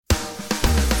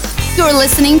You're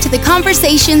listening to the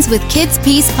Conversations with Kids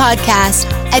Peace podcast.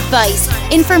 Advice,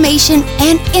 information,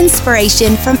 and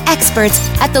inspiration from experts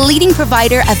at the leading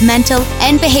provider of mental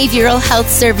and behavioral health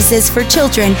services for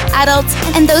children, adults,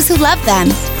 and those who love them.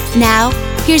 Now,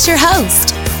 here's your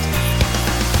host.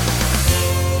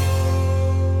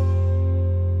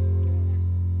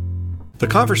 The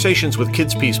Conversations with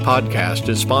Kids Peace podcast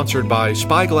is sponsored by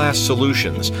Spyglass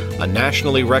Solutions, a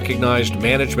nationally recognized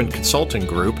management consulting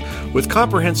group with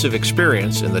comprehensive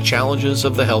experience in the challenges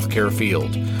of the healthcare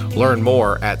field. Learn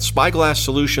more at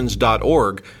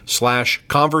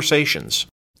spyglasssolutions.org/conversations.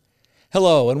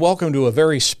 Hello, and welcome to a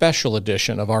very special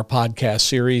edition of our podcast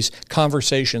series,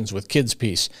 Conversations with Kids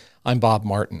Peace. I'm Bob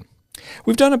Martin.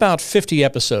 We've done about 50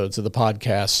 episodes of the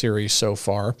podcast series so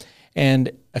far,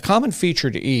 and a common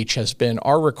feature to each has been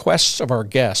our requests of our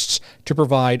guests to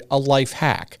provide a life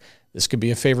hack. This could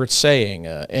be a favorite saying,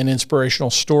 an inspirational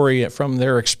story from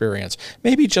their experience,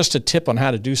 maybe just a tip on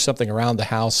how to do something around the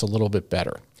house a little bit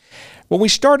better. When we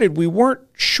started, we weren't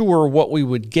sure what we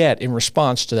would get in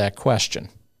response to that question.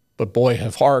 But boy,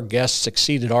 have our guests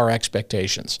exceeded our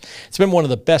expectations. It's been one of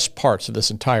the best parts of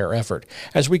this entire effort,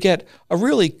 as we get a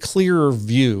really clearer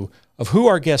view of who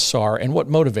our guests are and what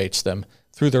motivates them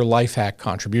through their life hack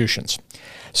contributions.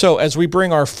 So as we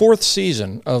bring our fourth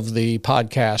season of the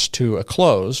podcast to a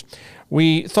close,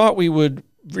 we thought we would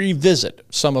revisit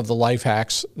some of the life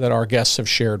hacks that our guests have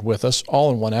shared with us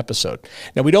all in one episode.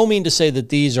 Now, we don't mean to say that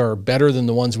these are better than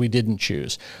the ones we didn't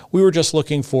choose. We were just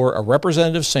looking for a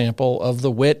representative sample of the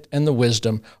wit and the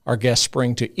wisdom our guests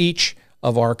bring to each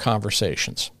of our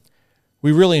conversations.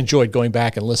 We really enjoyed going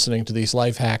back and listening to these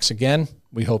life hacks again.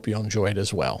 We hope you'll enjoy it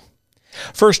as well.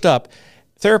 First up,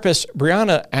 therapist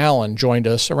Brianna Allen joined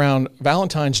us around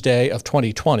Valentine's Day of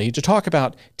 2020 to talk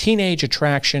about teenage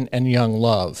attraction and young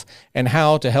love and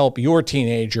how to help your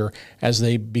teenager as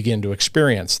they begin to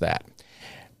experience that.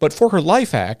 But for her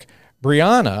life hack,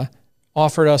 Brianna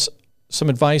offered us some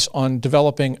advice on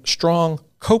developing strong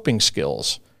coping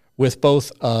skills with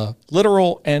both a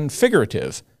literal and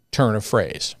figurative turn of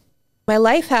phrase. My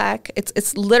life hack,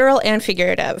 it's literal and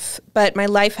figurative, but my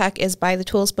life hack is buy the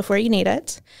tools before you need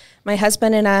it. My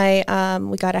husband and I,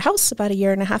 we got a house about 1.5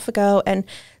 years ago, and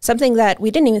something that we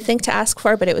didn't even think to ask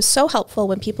for, but it was so helpful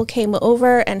when people came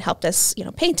over and helped us,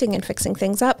 painting and fixing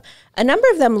things up. A number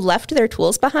of them left their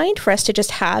tools behind for us to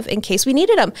just have in case we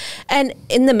needed them. And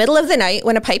in the middle of the night,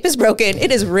 when a pipe is broken,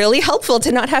 it is really helpful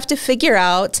to not have to figure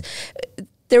out.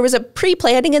 There was a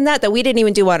pre-planning in that we didn't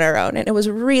even do on our own, and it was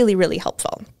really, really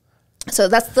helpful. So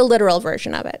that's the literal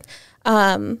version of it.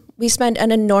 We spend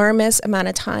an enormous amount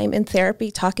of time in therapy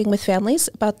talking with families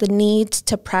about the need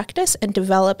to practice and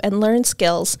develop and learn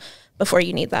skills before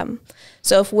you need them.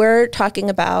 So if we're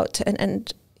talking about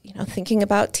and thinking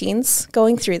about teens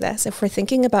going through this, if we're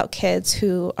thinking about kids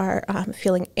who are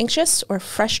feeling anxious or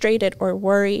frustrated or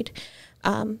worried,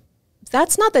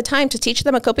 that's not the time to teach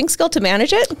them a coping skill to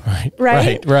manage it,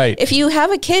 right? If you have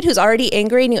a kid who's already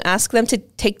angry and you ask them to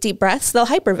take deep breaths, they'll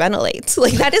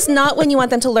hyperventilate. That is not when you want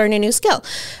them to learn a new skill.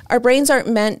 Our brains aren't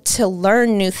meant to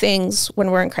learn new things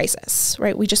when we're in crisis,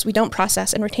 right? We don't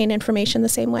process and retain information the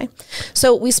same way.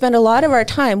 So we spend a lot of our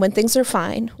time when things are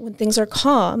fine, when things are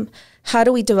calm, how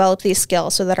do we develop these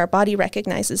skills so that our body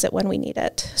recognizes it when we need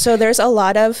it? So we have a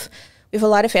lot of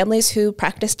families who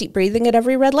practice deep breathing at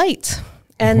every red light.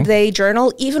 And they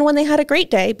journal even when they had a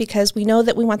great day because we know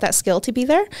that we want that skill to be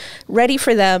there, ready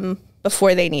for them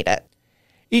before they need it.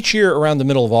 Each year around the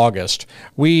middle of August,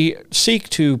 we seek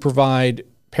to provide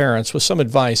parents with some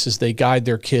advice as they guide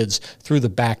their kids through the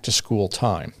back-to-school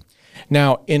time.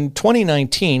 Now, in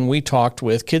 2019, we talked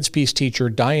with Kids Peace teacher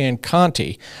Diane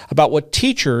Conti about what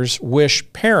teachers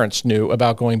wish parents knew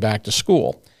about going back to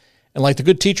school. And like the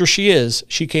good teacher she is,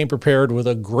 she came prepared with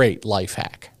a great life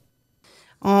hack.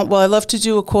 Well, I love to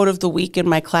do a quote of the week in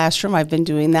my classroom. I've been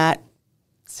doing that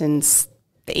since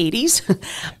the 80s.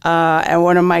 And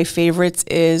one of my favorites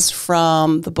is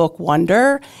from the book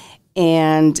Wonder.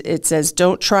 And it says,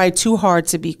 "Don't try too hard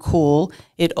to be cool.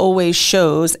 It always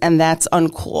shows, and that's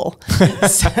uncool."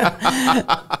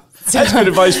 That's good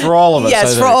advice for all of us.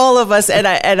 Yes, for all of us. And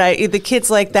I the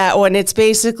kids like that one. It's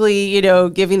basically,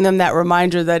 giving them that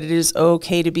reminder that it is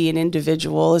okay to be an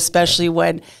individual, especially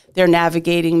when they're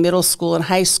navigating middle school and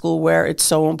high school where it's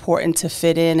so important to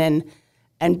fit in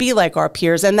and be like our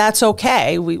peers. And that's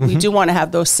okay. We do want to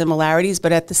have those similarities,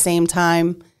 but at the same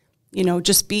time,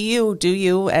 just be you, do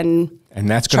you, and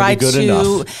that's going to be good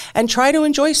enough. And try to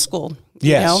enjoy school.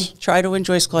 Yes. Try to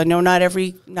enjoy school. I know not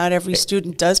every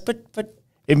student does, but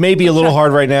it may be a little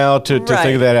hard right now to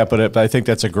think of that out, but I think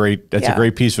that's a great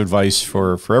piece of advice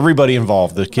for everybody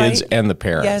involved, the kids and the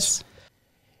parents. Yes.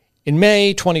 In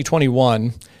May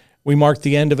 2021, we marked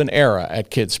the end of an era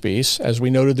at KidsPeace as we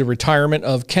noted the retirement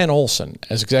of Ken Olson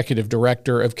as Executive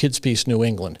Director of KidsPeace New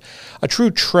England, a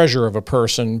true treasure of a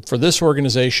person for this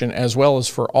organization as well as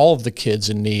for all of the kids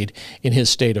in need in his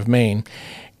state of Maine.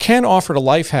 Ken offered a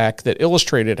life hack that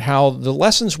illustrated how the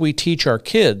lessons we teach our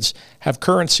kids have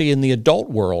currency in the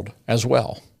adult world as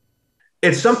well.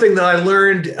 It's something that I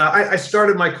learned. I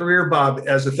started my career, Bob,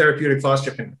 as a therapeutic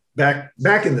foster parent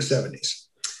back in the 70s.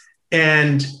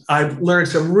 And I've learned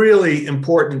some really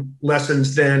important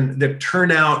lessons then that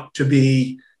turn out to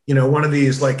be, one of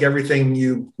these, like everything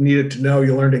you needed to know,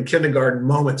 you learned in kindergarten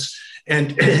moments.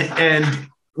 And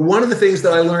one of the things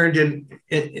that I learned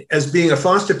as being a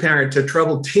foster parent to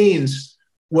troubled teens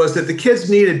was that the kids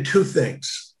needed two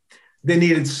things. They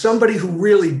needed somebody who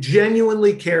really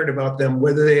genuinely cared about them,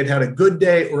 whether they had had a good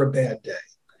day or a bad day.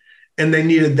 And they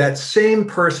needed that same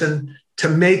person to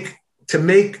make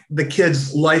the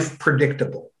kids' life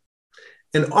predictable.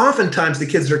 And oftentimes the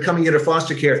kids that are coming into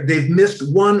foster care, they've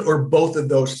missed one or both of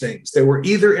those things. They were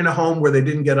either in a home where they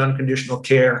didn't get unconditional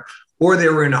care, or they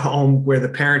were in a home where the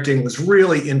parenting was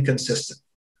really inconsistent.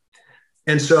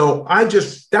 And so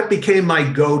that became my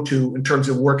go-to in terms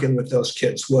of working with those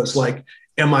kids, was like,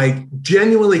 am I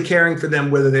genuinely caring for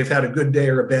them, whether they've had a good day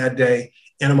or a bad day?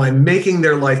 And am I making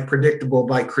their life predictable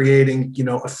by creating,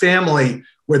 a family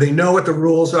where they know what the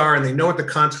rules are and they know what the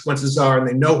consequences are and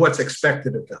they know what's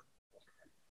expected of them?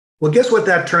 Well, guess what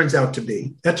that turns out to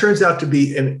be? That turns out to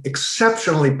be an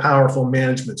exceptionally powerful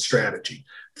management strategy.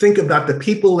 Think about the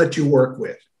people that you work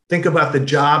with. Think about the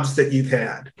jobs that you've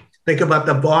had. Think about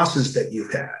the bosses that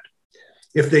you've had.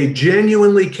 If they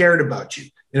genuinely cared about you,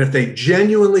 and if they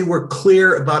genuinely were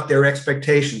clear about their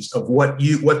expectations of what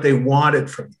they wanted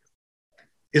from you,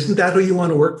 isn't that who you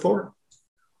want to work for?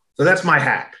 So that's my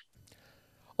hack.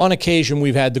 On occasion,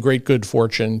 we've had the great good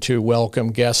fortune to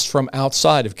welcome guests from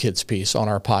outside of KidsPeace on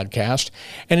our podcast.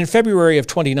 And in February of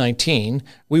 2019,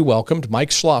 we welcomed Mike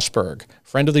Schlossberg,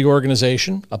 friend of the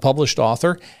organization, a published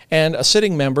author, and a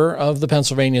sitting member of the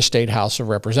Pennsylvania State House of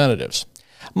Representatives.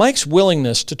 Mike's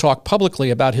willingness to talk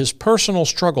publicly about his personal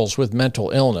struggles with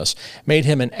mental illness made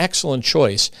him an excellent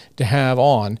choice to have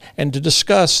on and to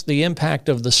discuss the impact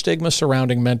of the stigma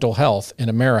surrounding mental health in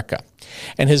America.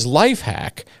 And his life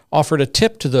hack offered a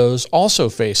tip to those also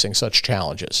facing such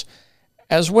challenges,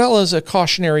 as well as a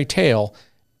cautionary tale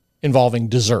involving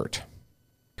dessert.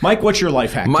 Mike, what's your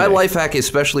life hack My today? life hack is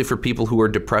especially for people who are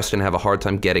depressed and have a hard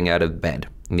time getting out of bed.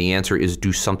 And the answer is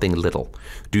do something little.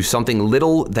 Do something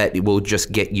little that will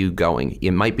just get you going.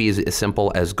 It might be as simple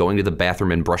as going to the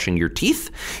bathroom and brushing your teeth.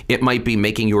 It might be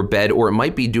making your bed, or it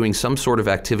might be doing some sort of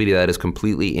activity that is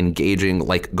completely engaging,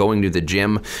 like going to the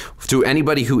gym. To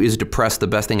anybody who is depressed, the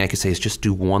best thing I could say is just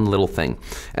do one little thing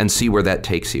and see where that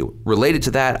takes you. Related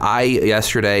to that, I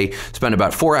yesterday spent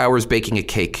about 4 hours baking a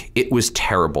cake. It was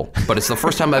terrible, but it's the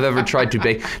first time I've ever tried to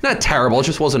bake. Not terrible, it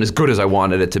just wasn't as good as I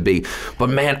wanted it to be. But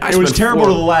man, It was terrible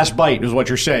to the last bite, is what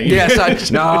you're saying.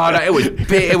 Yes, no, it was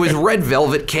big. It was red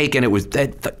velvet cake, and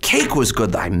the cake was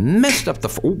good. I messed up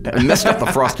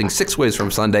the frosting 6 ways from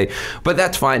Sunday, but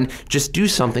that's fine. Just do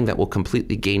something that will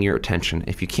completely gain your attention.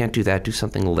 If you can't do that, do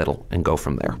something little and go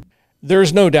from there.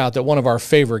 There's no doubt that one of our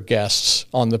favorite guests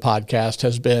on the podcast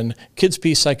has been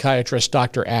KidsPeace psychiatrist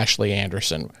Dr. Ashley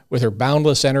Anderson. With her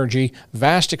boundless energy,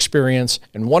 vast experience,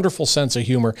 and wonderful sense of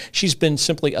humor, she's been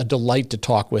simply a delight to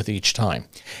talk with each time.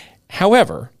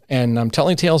 However, and I'm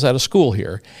telling tales out of school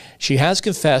here, she has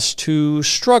confessed to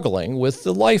struggling with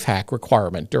the life hack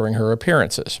requirement during her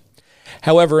appearances.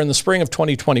 However, in the spring of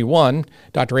 2021,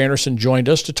 Dr. Anderson joined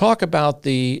us to talk about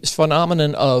the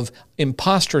phenomenon of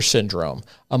imposter syndrome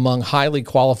among highly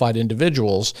qualified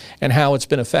individuals and how it's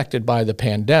been affected by the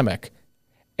pandemic.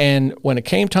 And when it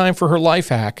came time for her life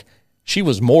hack, she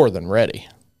was more than ready.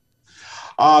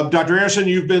 Dr. Anderson,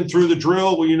 you've been through the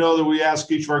drill. Well, you know that we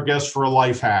ask each of our guests for a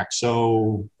life hack.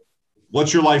 So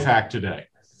what's your life hack today?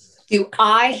 Do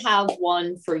I have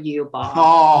one for you, Bob?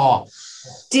 Oh.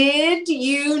 Did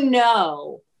you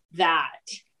know that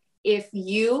if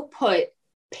you put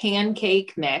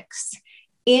pancake mix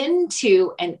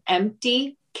into an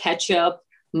empty ketchup,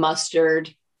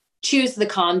 mustard, choose the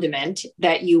condiment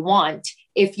that you want,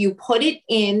 if you put it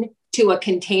into a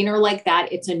container like that,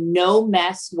 it's a no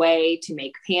mess way to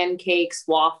make pancakes,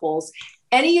 waffles,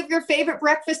 any of your favorite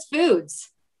breakfast foods?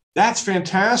 That's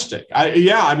fantastic. I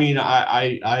have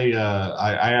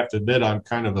to admit I'm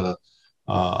kind of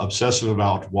obsessive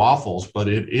about waffles, but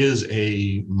it is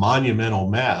a monumental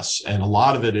mess, and a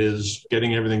lot of it is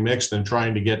getting everything mixed and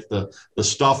trying to get the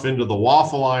stuff into the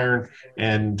waffle iron,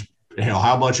 and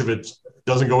how much of it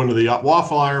doesn't go into the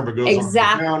waffle iron, but goes on the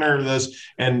counter,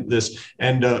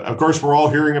 and of course, we're all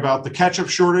hearing about the ketchup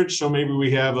shortage. So maybe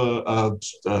we have a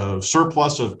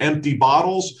surplus of empty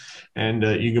bottles, and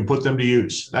you can put them to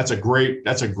use. That's a great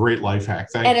life hack.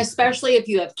 Thank you. And especially if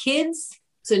you have kids,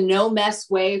 it's a no mess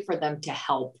way for them to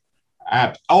help.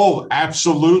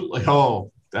 Absolutely.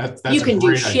 That's you can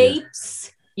do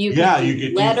shapes. You can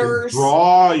do letters. You can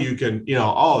draw. You can,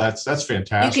 that's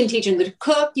fantastic. You can teach them to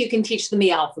cook. You can teach them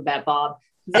the alphabet, Bob.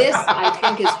 This, I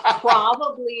think, is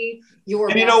probably your.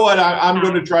 And you know what? I'm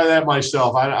going to try that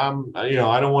myself. I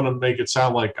don't want to make it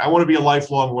sound like I want to be a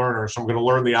lifelong learner, so I'm going to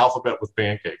learn the alphabet with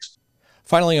pancakes.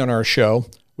 Finally, on our show,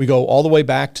 we go all the way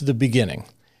back to the beginning,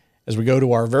 as we go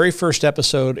to our very first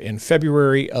episode in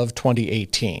February of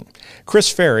 2018.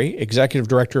 Chris Ferry, Executive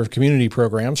Director of Community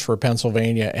Programs for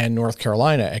Pennsylvania and North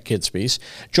Carolina at KidsPeace,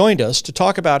 joined us to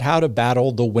talk about how to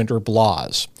battle the winter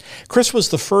blahs. Chris was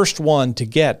the first one to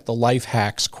get the life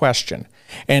hacks question,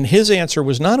 and his answer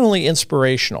was not only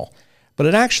inspirational, but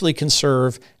it actually can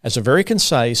serve as a very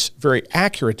concise, very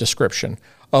accurate description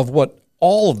of what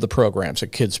all of the programs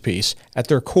at KidsPeace, at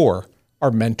their core,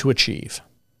 are meant to achieve.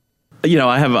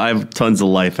 I have tons of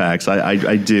life hacks.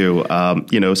 I do.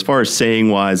 As far as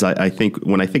saying wise, I think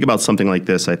when I think about something like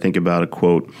this, I think about a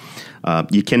quote.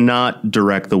 You cannot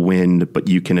direct the wind, but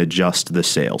you can adjust the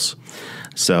sails.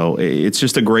 So it's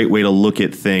just a great way to look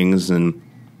at things. And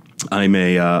I'm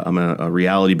a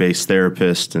reality-based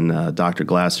therapist, and Dr.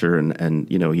 Glasser, and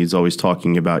he's always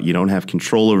talking about you don't have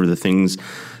control over the things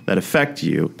that affect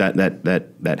you,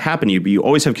 that happen to you, but you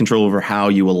always have control over how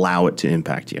you allow it to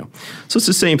impact you. So it's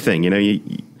the same thing.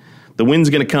 The wind's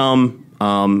going to come,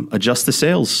 adjust the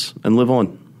sails and live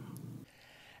on.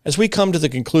 As we come to the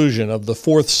conclusion of the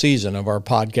 4th season of our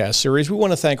podcast series, we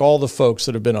want to thank all the folks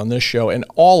that have been on this show and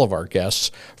all of our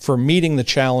guests for meeting the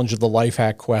challenge of the life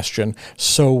hack question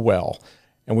so well.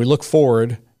 And we look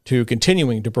forward to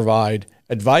continuing to provide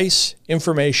advice,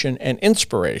 information, and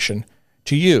inspiration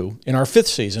to you in our 5th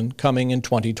season coming in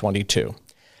 2022.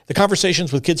 The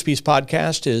Conversations with KidsPeace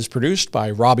podcast is produced by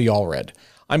Robbie Allred.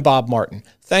 I'm Bob Martin.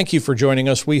 Thank you for joining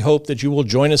us. We hope that you will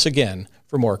join us again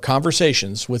for more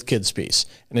Conversations with KidsPeace.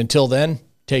 And until then,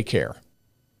 take care.